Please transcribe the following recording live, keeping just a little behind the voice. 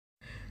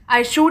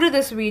I shooted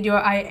this video,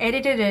 I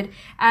edited it,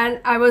 and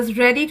I was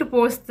ready to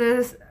post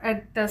this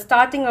at the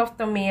starting of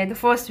the May, the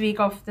first week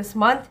of this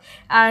month.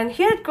 And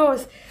here it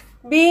goes.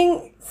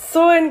 Being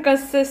so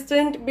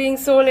inconsistent, being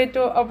so late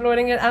to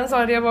uploading it. I'm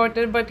sorry about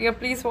it, but yeah,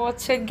 please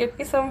watch it. Get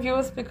me some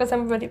views because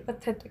I'm very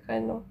pathetic, I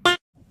know.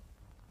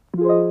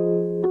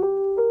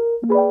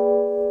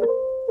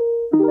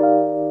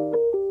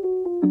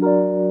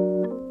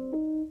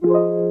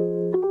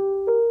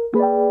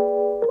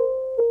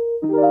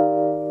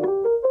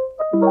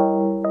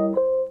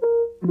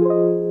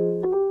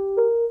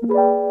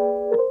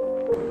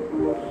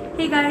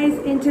 Hey guys,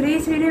 in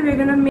today's video we're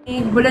gonna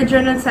make bullet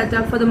journal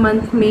setup for the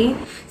month May.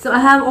 So I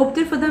have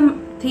opted for the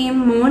theme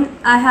moon.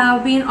 I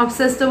have been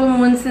obsessed over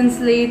moon since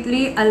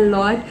lately a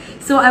lot,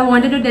 so I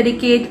wanted to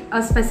dedicate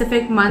a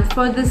specific month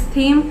for this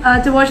theme.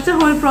 To watch the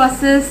whole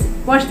process,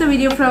 watch the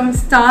video from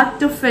start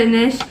to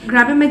finish,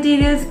 grab your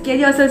materials, get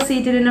yourself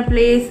seated in a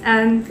place,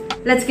 and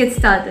let's get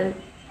started.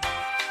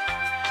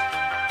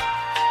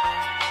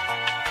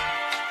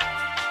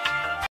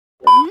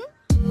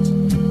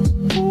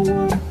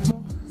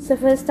 So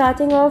for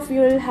starting off,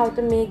 you'll have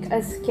to make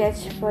a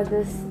sketch for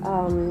this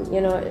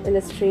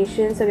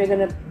illustration. So we're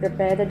going to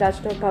prepare the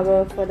Dutch door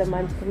cover for the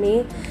month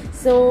May.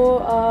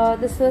 So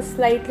this was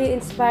slightly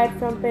inspired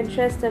from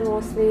Pinterest and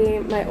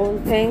mostly my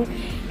own thing.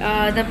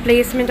 The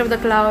placement of the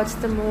clouds,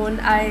 the moon,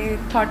 I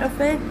thought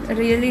of it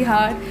really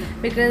hard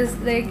because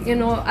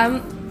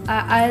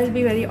I'll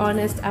be very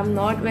honest, I'm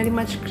not very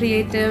much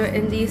creative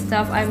in these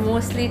stuff. I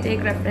mostly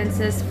take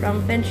references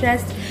from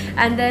Pinterest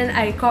and then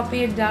I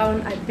copy it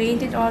down, I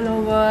paint it all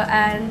over,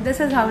 and this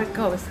is how it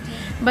goes.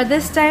 But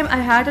this time I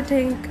had to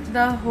think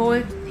the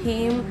whole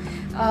theme,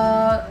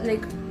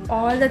 like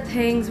all the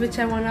things which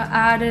I want to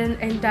add in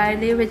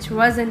entirely, which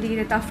was indeed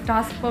a tough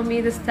task for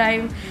me this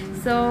time.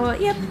 So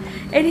yep,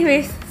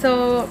 anyways,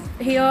 so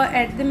here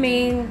at the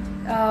main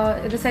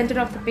the center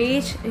of the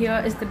page,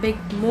 here is the big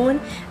moon,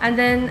 and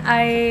then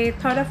I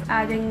thought of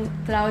adding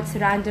clouds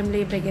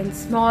randomly, big and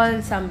small,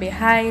 some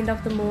behind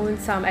of the moon,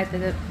 some at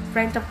the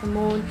front of the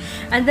moon,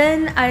 and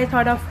then I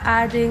thought of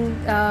adding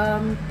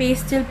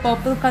pastel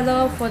purple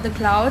color for the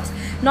clouds,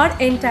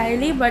 not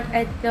entirely but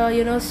at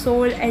the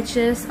sole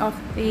edges of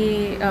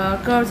the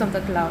curves of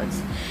the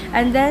clouds.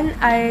 And then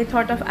I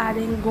thought of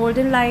adding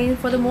golden line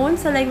for the moon,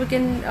 so like we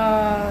can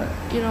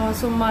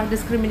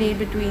discriminate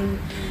between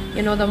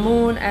the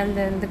moon and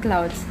then the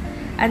clouds.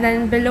 And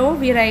then below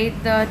we write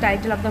the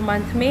title of the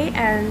month May,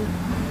 and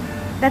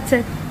that's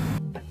it.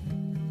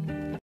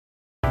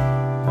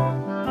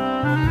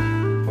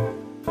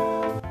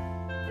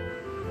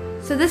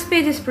 So this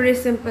page is pretty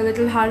simple.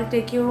 It'll hardly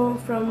take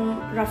you from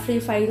roughly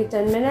 5 to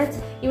 10 minutes.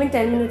 Even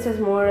 10 minutes is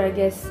more, I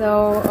guess.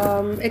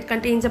 So it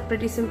contains a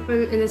pretty simple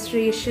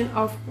illustration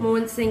of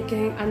moon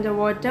sinking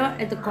underwater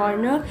at the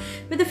corner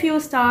with a few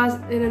stars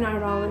in and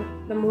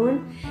around the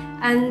moon.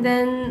 And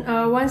then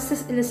once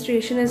this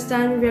illustration is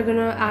done, we're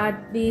gonna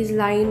add these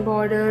line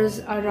borders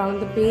around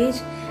the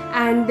page,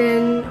 and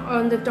then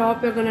on the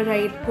top we're gonna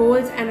write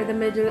goals, and at the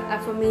middle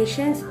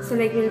affirmations. So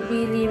like we'll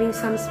be leaving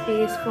some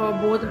space for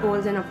both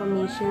goals and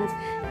affirmations,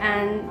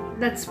 and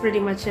that's pretty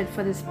much it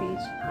for this page.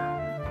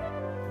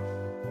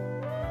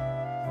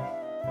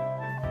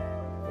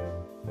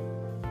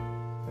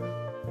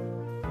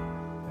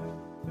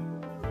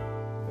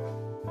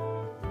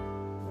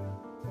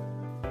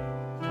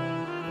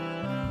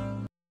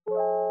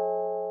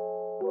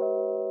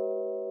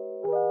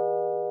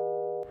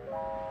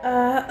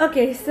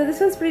 Okay, so this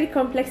one's pretty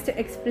complex to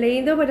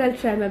explain though, but I'll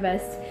try my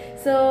best.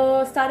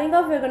 So starting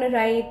off, we're gonna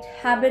write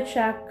habit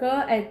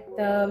tracker at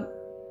the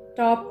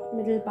top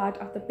middle part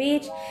of the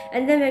page,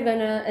 and then we're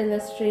gonna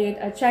illustrate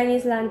a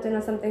Chinese lantern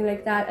or something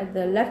like that at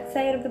the left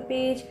side of the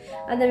page,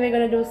 and then we're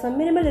gonna do some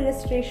minimal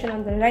illustration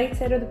on the right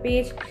side of the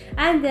page.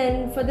 And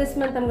then for this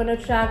month I'm gonna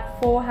track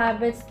 4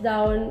 habits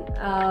down,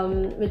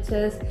 which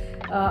is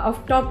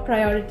of top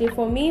priority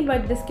for me,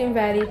 but this can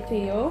vary to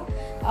you.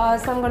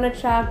 So I'm gonna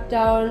track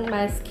down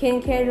my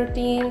skincare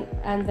routine,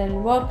 and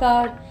then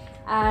workout,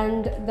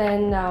 and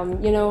then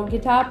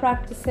guitar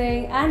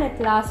practicing, and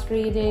at last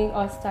reading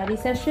or study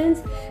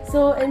sessions.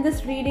 So in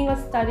this reading or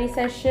study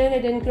session,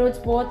 it includes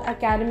both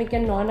academic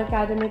and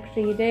non-academic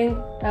reading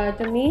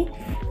to me.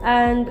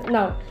 And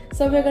now,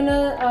 so we're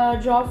gonna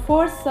draw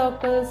 4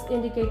 circles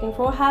indicating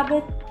 4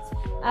 habits,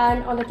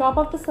 and on the top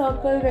of the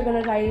circle we're going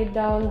to write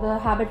down the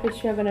habit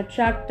which we're going to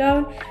track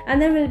down,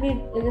 and then we'll be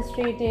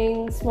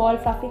illustrating small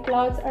fluffy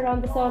clouds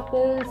around the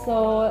circle,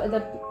 so the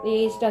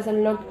page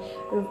doesn't look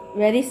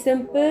very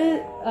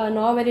simple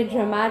nor very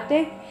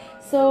dramatic.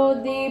 So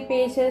the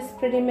page is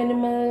pretty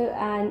minimal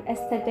and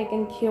aesthetic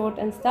and cute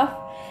and stuff.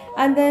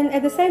 And then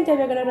at the center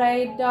we're going to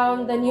write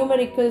down the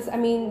numericals,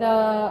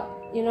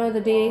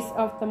 the days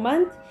of the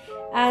month,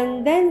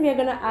 and then we're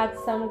going to add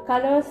some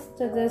colors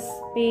to this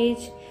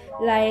page.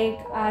 like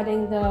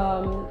adding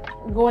the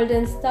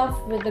golden stuff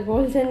with the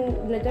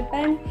golden glitter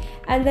pen,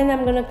 and then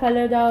I'm gonna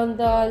color down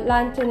the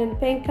lantern in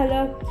pink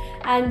color,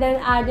 and then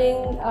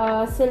adding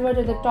silver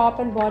to the top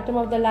and bottom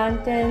of the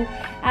lantern,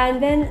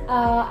 and then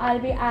I'll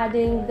be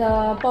adding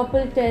the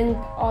purple tint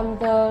on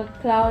the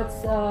clouds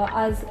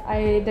as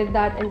I did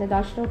that in the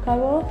Dashno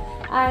cover.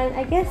 And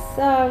I guess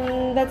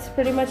that's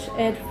pretty much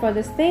it for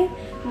this thing.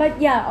 But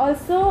yeah,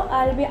 also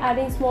I'll be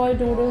adding small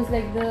doodles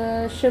like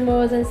the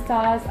shimmers and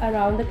stars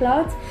around the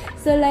clouds,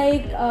 so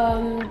like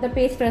the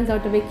page turns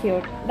out to be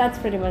cute. That's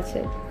pretty much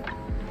it.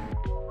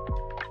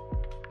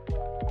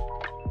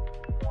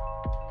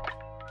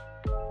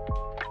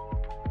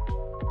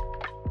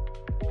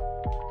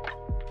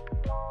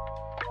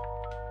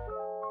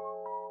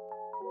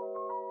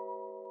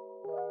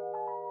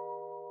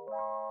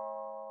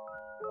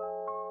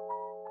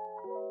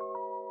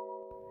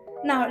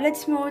 Now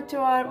let's move to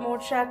our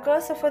mood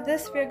tracker. So for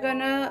this we're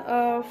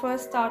gonna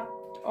first start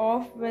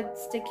off with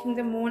sticking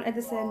the moon at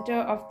the center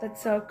of that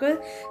circle.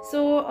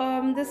 So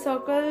the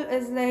circle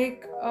is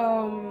like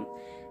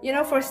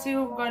first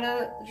you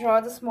gotta draw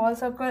the small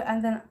circle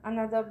and then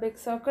another big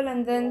circle,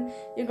 and then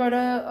you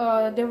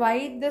gotta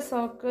divide the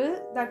circle,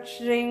 that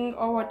ring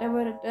or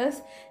whatever it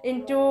is,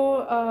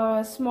 into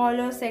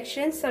smaller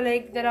sections. So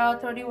like there are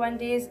 31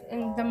 days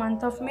in the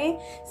month of May,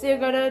 so you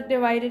gotta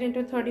divide it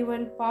into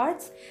 31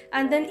 parts,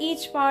 and then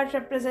each part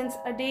represents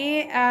a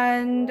day.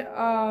 And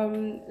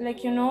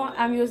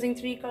I'm using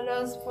 3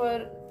 colors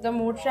for the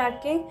mood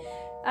tracking,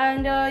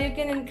 and you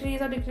can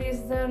increase or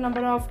decrease the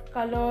number of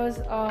colors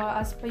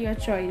as per your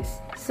choice.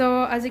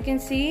 So as you can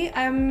see,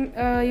 I'm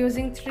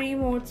using 3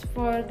 modes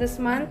for this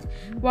month.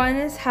 One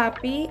is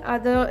happy,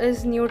 other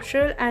is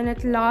neutral, and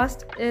at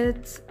last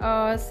it's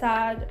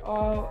sad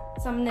or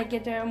some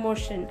negative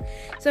emotion.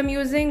 So I'm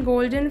using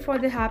golden for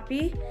the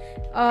happy,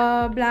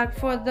 black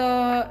for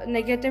the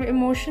negative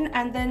emotion,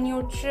 and then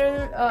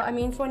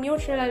for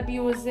neutral I'll be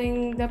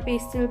using the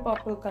pastel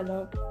purple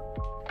color.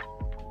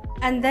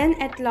 And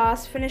then at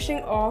last, finishing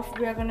off,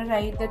 we are going to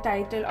write the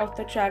title of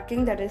the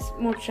tracking, that is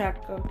mood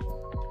tracker.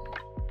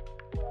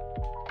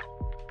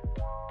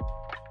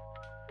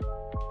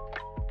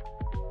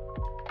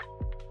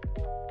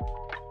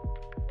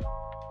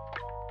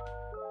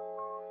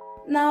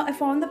 Now I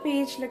found the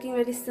page looking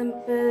very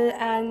simple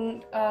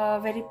and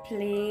very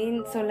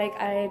plain, so like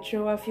I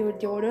drew a few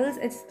doodles.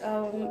 It's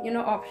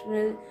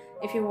optional.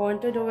 If you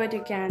want to do it,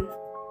 you can.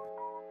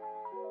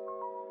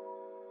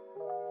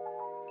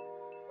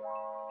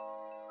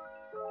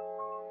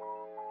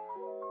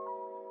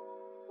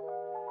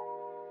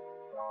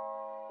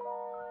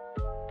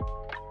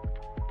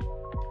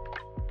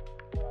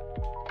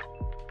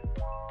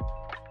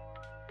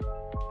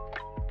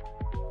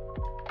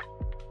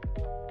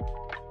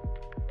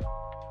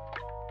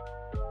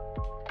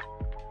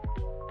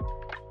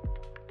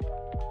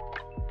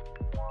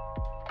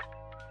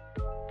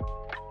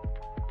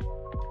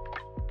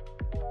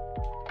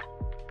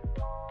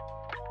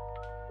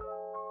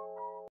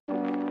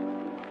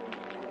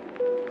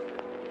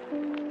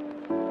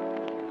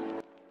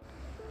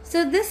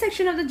 So this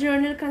section of the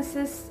journal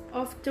consists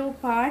of 2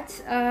 parts.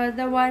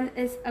 The one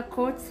is a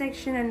quotes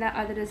section and the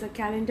other is a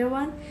calendar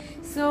one.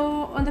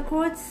 So on the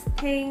quotes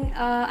thing,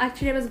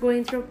 actually I was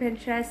going through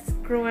Pinterest,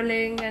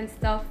 scrolling and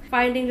stuff,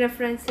 finding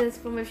references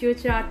for my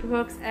future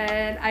artworks,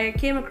 and I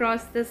came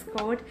across this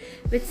quote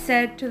which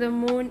said "to the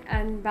moon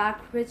and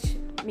back," which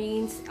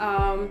means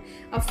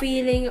a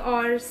feeling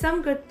or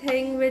some good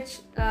thing which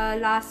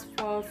lasts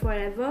for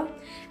forever.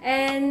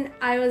 And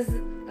I was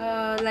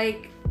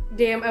like,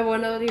 damn, I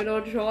wanna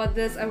draw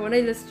this, I wanna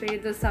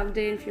illustrate this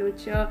someday in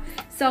future,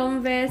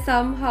 somewhere,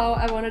 somehow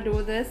I wanna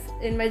do this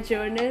in my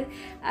journal.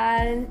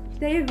 And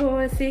there you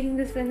go, seeing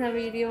this in a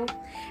video.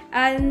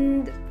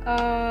 And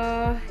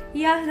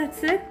yeah,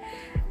 that's it.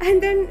 And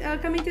then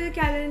coming to the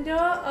calendar,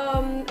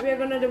 we're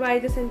gonna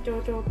divide this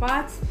into 2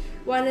 parts.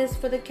 One is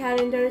for the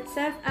calendar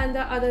itself and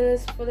the other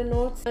is for the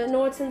notes.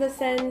 Notes in the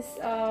sense,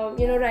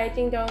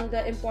 writing down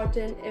the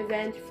important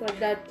event for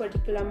that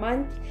particular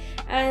month.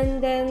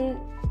 And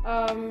then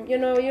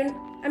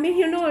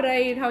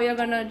right, how you're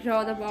gonna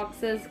draw the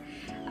boxes.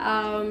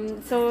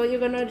 So you're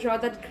gonna draw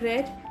that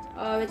grid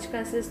which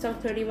consists of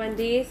 31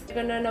 days.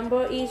 You're gonna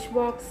number each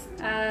box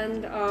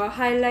and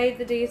highlight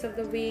the days of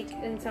the week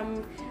in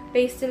some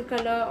pastel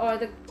color or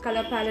the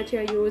color palette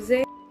you're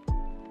using.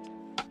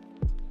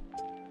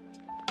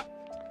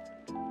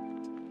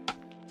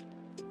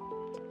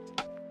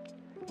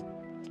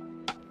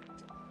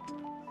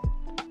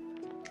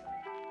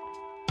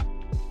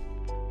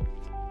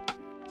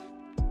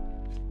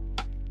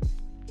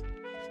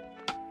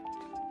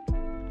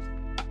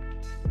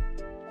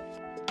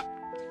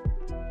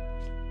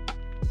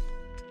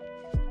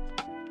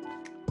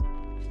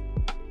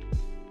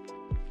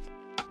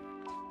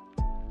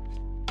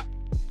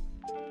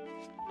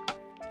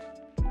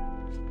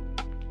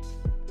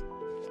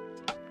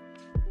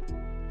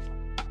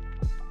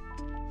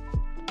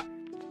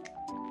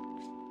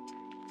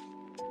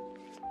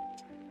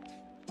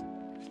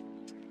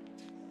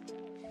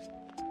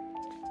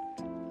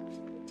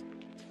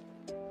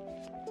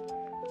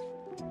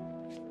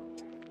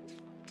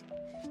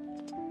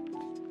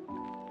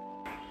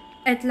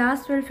 At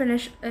last, we'll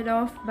finish it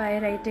off by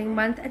writing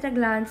month at a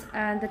glance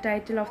and the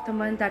title of the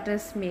month, that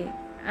is May,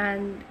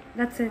 and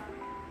that's it.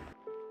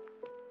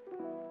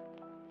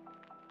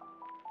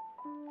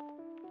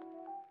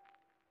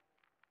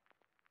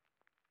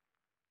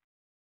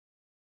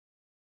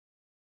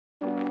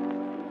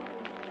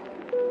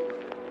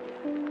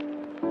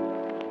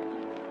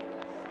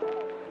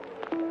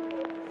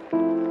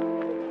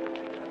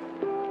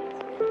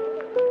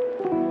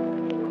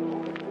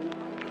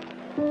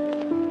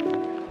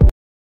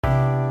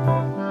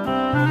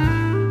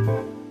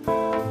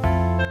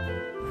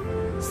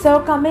 So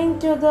coming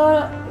to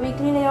the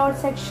weekly layout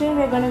section,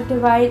 we're going to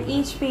divide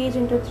each page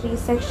into 3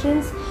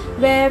 sections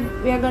where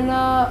we're going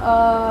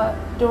to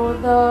do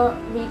the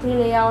weekly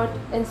layout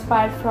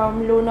inspired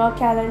from lunar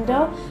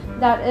calendar.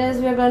 That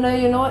is, we're going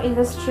to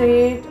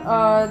illustrate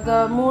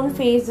the moon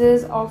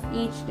phases of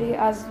each day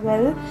as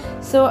well.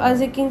 So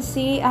as you can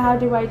see, I have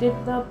divided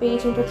the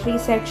page into 3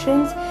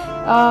 sections.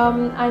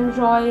 I'm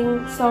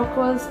drawing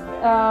circles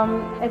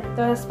at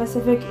the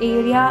specific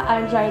area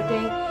and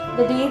writing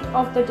the date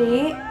of the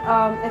day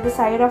at the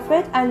side of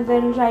it, and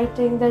then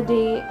writing the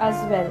day as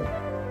well.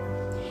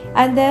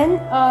 And then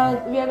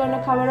we are going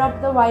to cover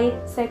up the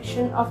white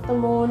section of the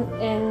moon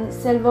in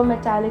silver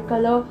metallic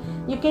color.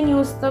 You can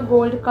use the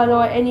gold color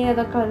or any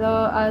other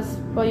color as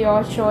per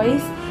your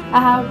choice. I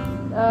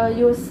have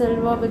used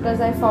silver because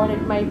I found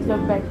it might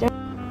look better.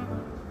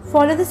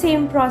 Follow the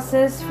same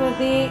process for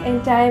the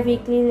entire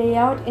weekly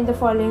layout in the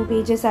following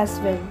pages as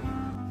well.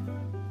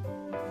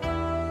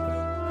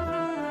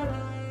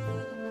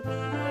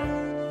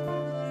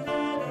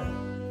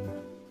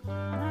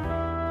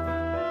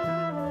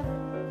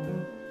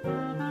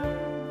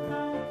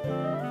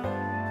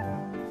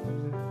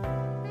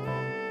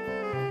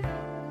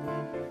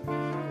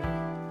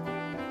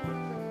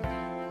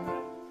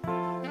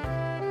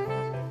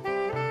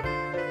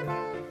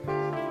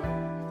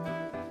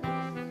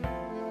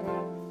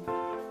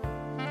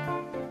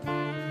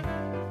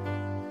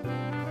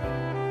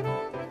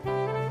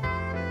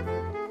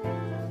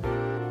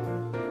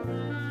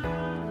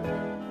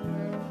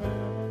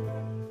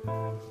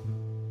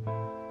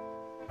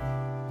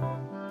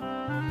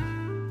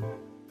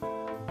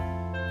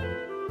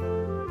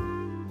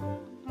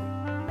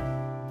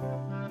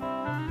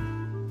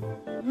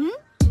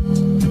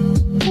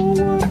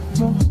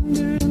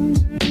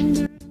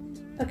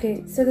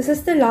 Okay, so this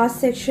is the last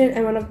section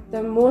and one of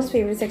the most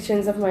favorite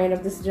sections of mine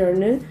of this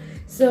journal.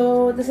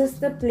 So this is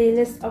the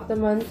playlist of the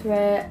month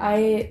where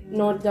I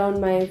note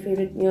down my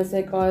favorite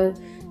music or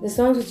the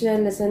songs which I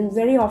listen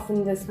very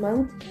often this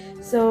month.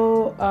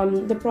 So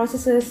the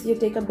process is you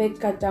take a big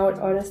cutout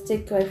or a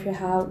sticker if you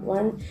have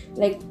one,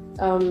 like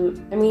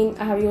I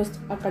have used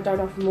a cutout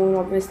of moon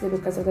obviously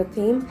because of the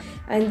theme,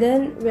 and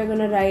then we're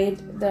gonna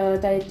write the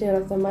title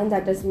of the month,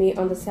 that is May,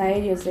 on the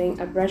side using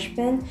a brush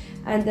pen,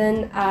 and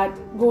then add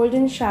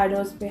golden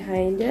shadows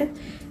behind it.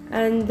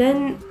 And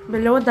then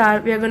below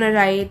that we are gonna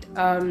write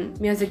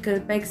musical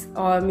picks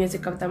or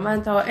music of the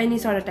month or any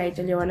sort of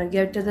title you want to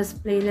give to this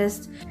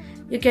playlist.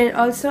 You can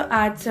also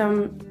add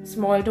some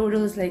small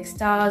doodles like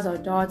stars or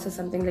dots or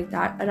something like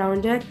that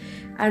around it.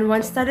 And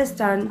once that is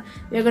done,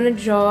 we're going to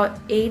draw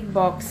 8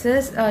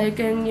 boxes. You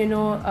can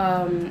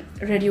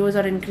reduce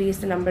or increase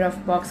the number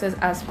of boxes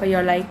as per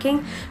your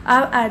liking.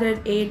 I've added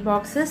 8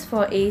 boxes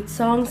for 8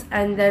 songs,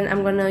 and then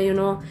I'm gonna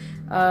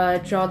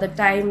draw the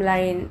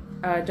timeline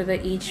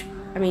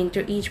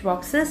to each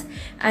boxes,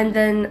 and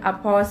then a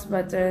pause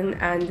button,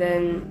 and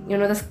then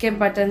the skip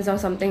buttons or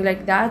something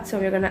like that. So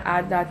we're gonna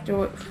add that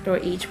to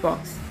each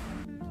box.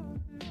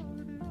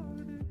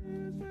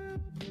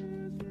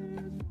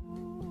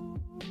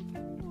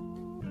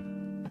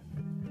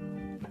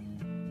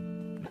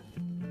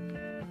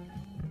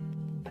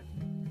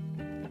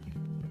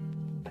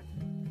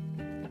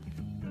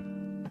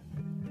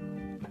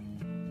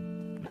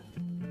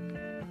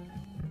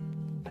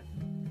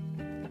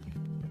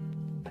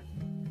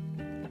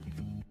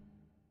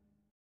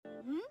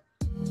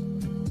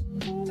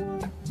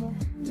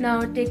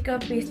 Now take a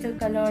pastel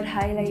colored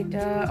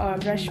highlighter or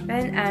brush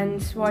pen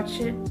and swatch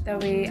it the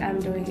way I'm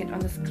doing it on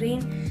the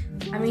screen.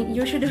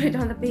 You should do it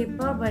on the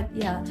paper, but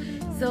yeah,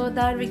 so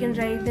that we can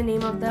write the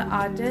name of the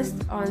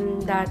artist on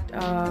that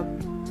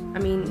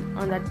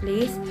on that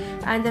place.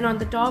 And then on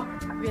the top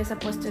we are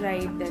supposed to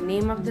write the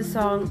name of the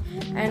song,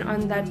 and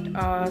on that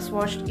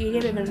swatched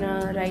area we're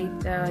gonna write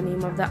the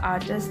name of the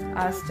artist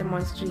as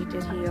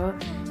demonstrated here.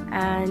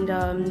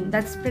 And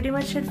that's pretty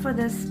much it for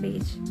this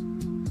page.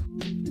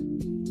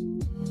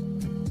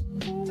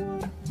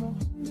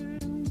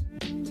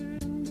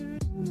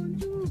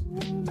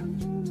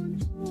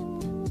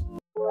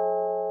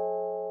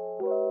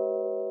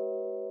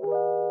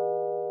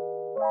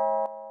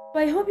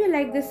 I hope you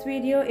liked this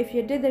video. If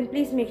you did, then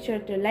please make sure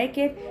to like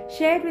it,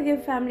 share it with your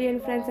family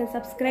and friends, and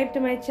subscribe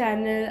to my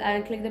channel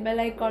and click the bell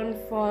icon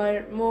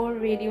for more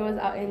videos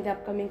in the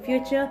upcoming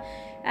future.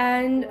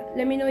 And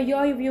let me know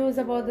your views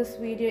about this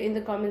video in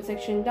the comment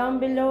section down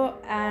below,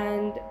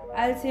 and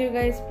I'll see you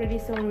guys pretty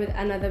soon with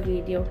another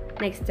video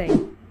next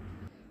time.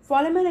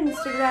 follow me on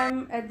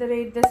Instagram at the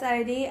rate this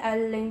ID.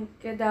 I'll link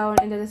it down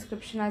in the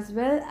description as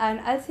well,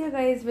 and I'll see you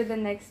guys with the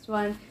next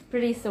one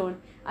pretty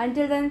soon.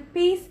 Until then,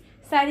 peace.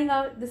 Signing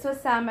out. This was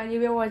Sam, and you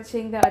were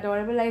watching The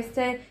Adorable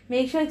Lifestyle.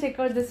 Make sure to check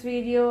out this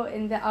video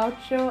in the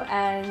outro,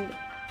 and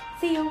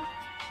see you.